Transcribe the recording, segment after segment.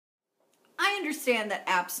understand that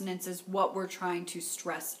abstinence is what we're trying to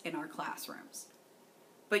stress in our classrooms.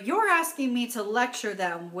 But you're asking me to lecture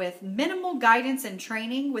them with minimal guidance and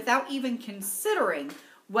training without even considering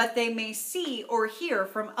what they may see or hear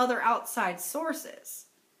from other outside sources.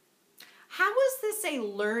 How is this a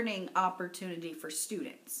learning opportunity for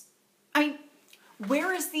students?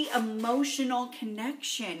 Where is the emotional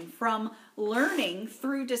connection from learning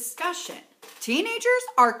through discussion? Teenagers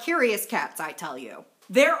are curious cats, I tell you.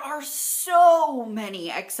 There are so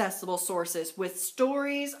many accessible sources with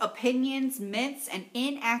stories, opinions, myths, and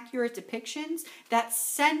inaccurate depictions that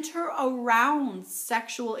center around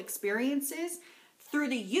sexual experiences through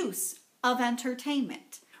the use of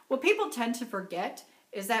entertainment. What people tend to forget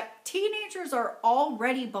is that teenagers are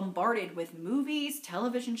already bombarded with movies,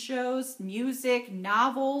 television shows, music,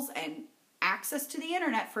 novels, and access to the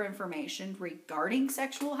internet for information regarding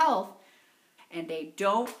sexual health, and they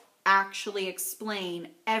don't actually explain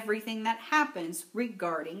everything that happens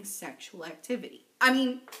regarding sexual activity.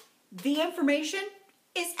 The information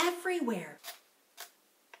is everywhere.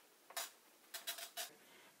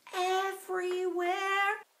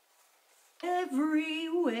 Everywhere.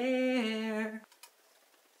 Everywhere.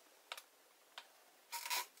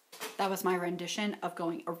 That was my rendition of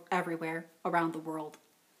going everywhere around the world.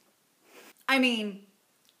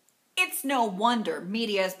 It's no wonder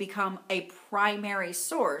media has become a primary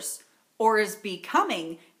source, or is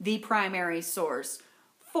becoming the primary source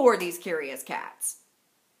for these curious cats.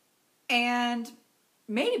 And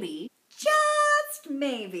maybe, just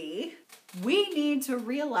maybe, we need to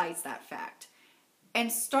realize that fact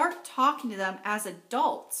and start talking to them as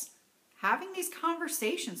adults, having these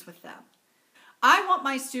conversations with them. I want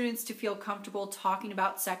my students to feel comfortable talking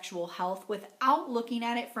about sexual health without looking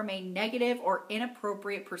at it from a negative or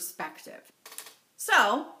inappropriate perspective.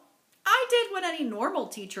 So, I did what any normal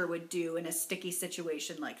teacher would do in a sticky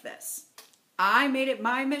situation like this. I made it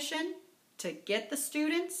my mission to get the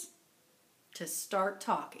students to start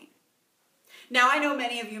talking. Now, I know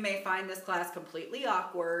many of you may find this class completely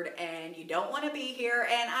awkward and you don't want to be here,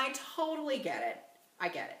 and I totally get it. I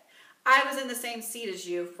get it. I was in the same seat as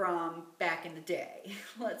you from back in the day,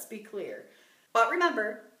 let's be clear. But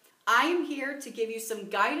remember, I am here to give you some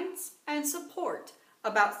guidance and support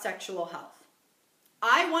about sexual health.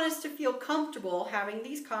 I want us to feel comfortable having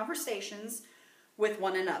these conversations with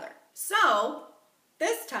one another. So,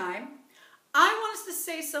 this time, I want us to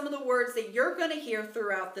say some of the words that you're going to hear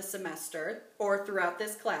throughout the semester or throughout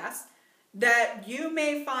this class that you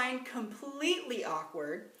may find completely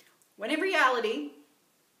awkward, when in reality,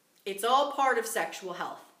 it's all part of sexual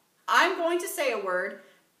health. I'm going to say a word,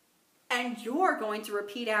 and you're going to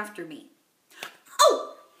repeat after me.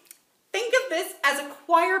 Oh! Think of this as a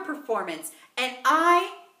choir performance, and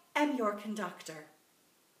I am your conductor.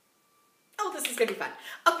 Oh, this is going to be fun.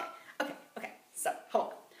 Okay. So,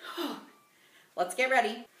 hold on. Let's get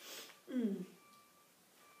ready.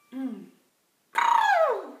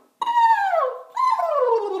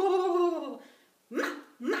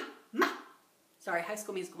 Sorry, High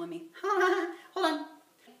School Musical in me. Hold on.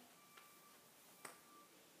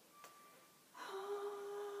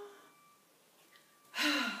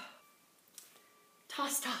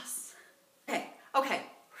 Toss. Okay.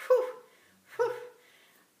 Whew.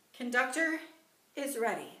 Conductor is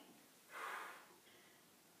ready.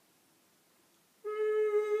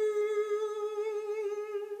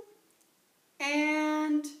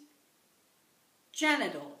 And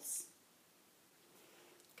genitals.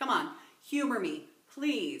 Come on, humor me,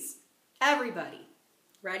 please. Everybody.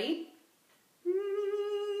 Ready?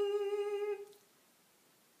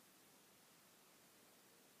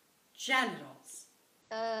 Genitals.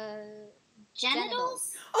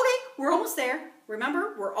 Genitals? Okay, we're almost there.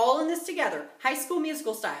 Remember, we're all in this together. High School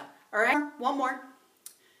Musical style. All right, one more.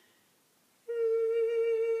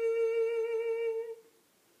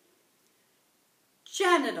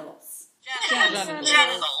 Genitals.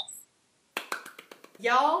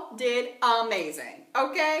 Y'all did amazing.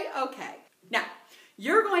 Okay. Now,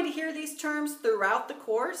 you're going to hear these terms throughout the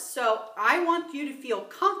course, so I want you to feel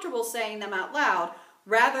comfortable saying them out loud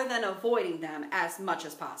rather than avoiding them as much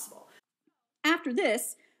as possible. After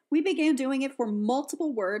this, we began doing it for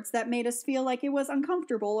multiple words that made us feel like it was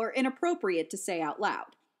uncomfortable or inappropriate to say out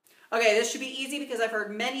loud. Okay, this should be easy because I've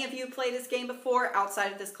heard many of you play this game before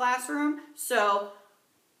outside of this classroom, so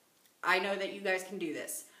I know that you guys can do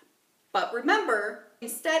this. But remember,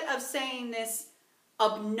 instead of saying this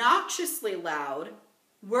obnoxiously loud,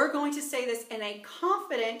 we're going to say this in a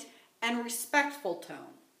confident and respectful tone.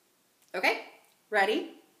 Okay?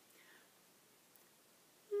 Ready?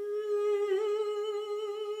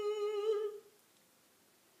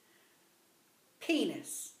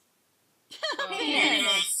 Penis.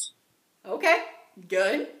 Penis. Okay,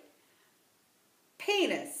 good.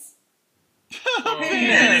 Penis.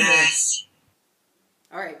 Penis.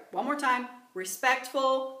 All right, one more time.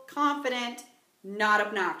 Respectful, confident, not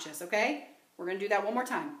obnoxious, okay? We're going to do that one more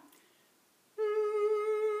time.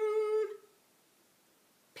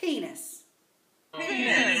 Penis.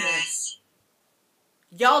 Penis.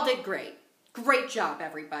 Y'all did great. Great job,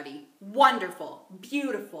 everybody. Wonderful.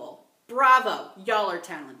 Beautiful. Bravo. Y'all are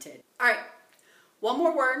talented. All right, one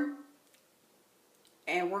more word.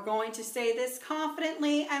 And we're going to say this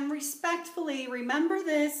confidently and respectfully. Remember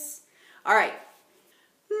this. All right.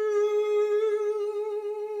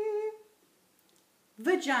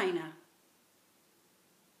 Vagina.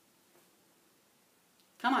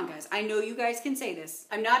 Come on, guys. I know you guys can say this.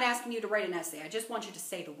 I'm not asking you to write an essay. I just want you to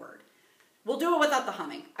say the word. We'll do it without the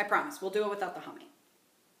humming. I promise. We'll do it without the humming.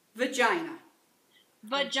 Vagina.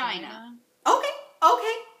 Vagina.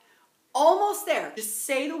 Okay. Almost there. Just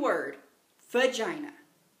say the word. Vagina.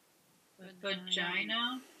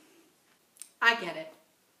 Vagina. I get it.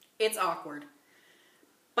 It's awkward.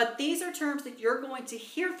 But these are terms that you're going to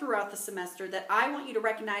hear throughout the semester that I want you to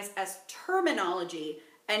recognize as terminology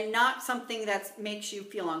and not something that makes you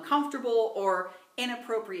feel uncomfortable or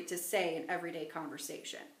inappropriate to say in everyday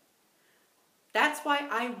conversation. That's why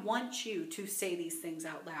I want you to say these things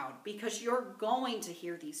out loud, because you're going to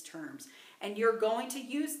hear these terms and you're going to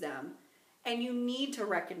use them, and you need to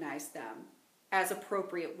recognize them as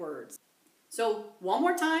appropriate words. So one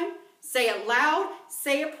more time, say it loud,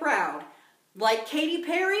 say it proud. Like Katy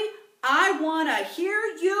Perry, I want to hear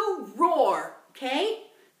you roar, okay?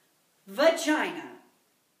 Vagina.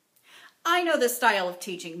 I know this style of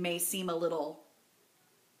teaching may seem a little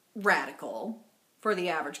radical for the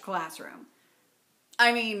average classroom.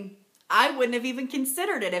 I mean, I wouldn't have even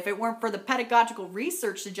considered it if it weren't for the pedagogical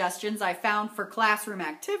research suggestions I found for classroom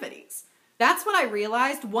activities. That's when I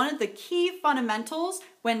realized one of the key fundamentals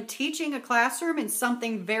when teaching a classroom in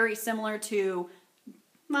something very similar to,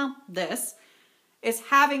 well, this, is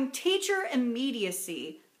having teacher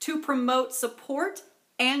immediacy to promote support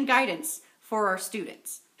and guidance for our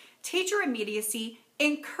students. Teacher immediacy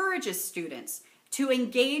encourages students to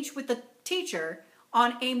engage with the teacher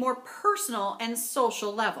on a more personal and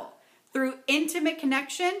social level through intimate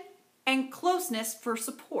connection and closeness for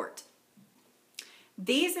support.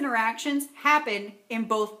 These interactions happen in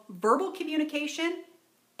both verbal communication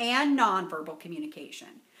and nonverbal communication,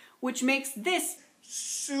 which makes this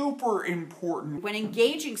super important when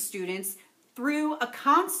engaging students through a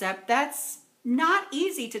concept that's not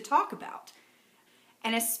easy to talk about,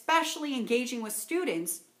 and especially engaging with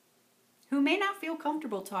students who may not feel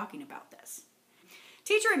comfortable talking about this.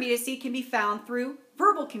 Teacher immediacy can be found through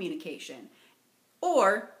verbal communication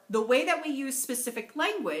or the way that we use specific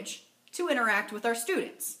language to interact with our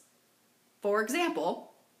students. For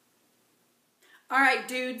example, all right,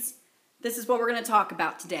 dudes, this is what we're going to talk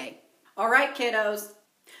about today. All right, kiddos,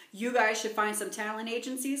 you guys should find some talent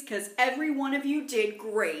agencies because every one of you did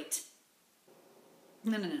great.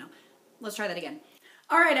 No. Let's try that again.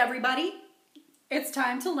 All right, everybody, it's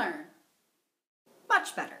time to learn.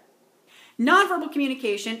 Much better. Nonverbal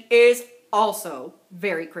communication is also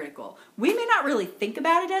very critical. We may not really think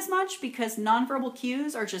about it as much because nonverbal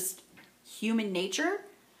cues are just human nature,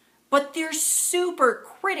 but they're super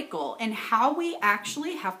critical in how we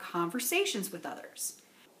actually have conversations with others.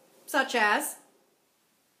 Such as,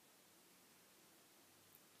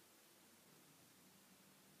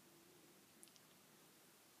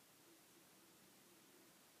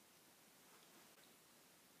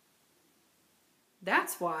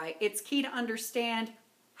 that's why it's key to understand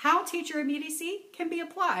how teacher immediacy can be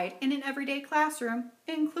applied in an everyday classroom,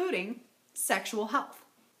 including sexual health.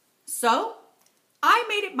 So, I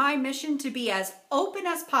made it my mission to be as open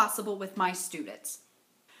as possible with my students.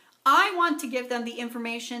 I want to give them the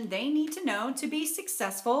information they need to know to be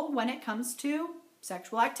successful when it comes to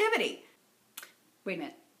sexual activity. Wait a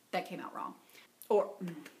minute, that came out wrong.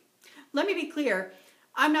 Let me be clear,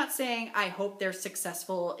 I'm not saying I hope they're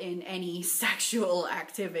successful in any sexual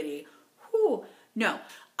activity. No,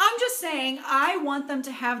 I'm just saying I want them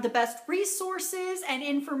to have the best resources and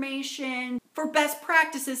information for best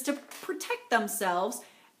practices to protect themselves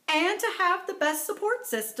and to have the best support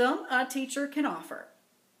system a teacher can offer.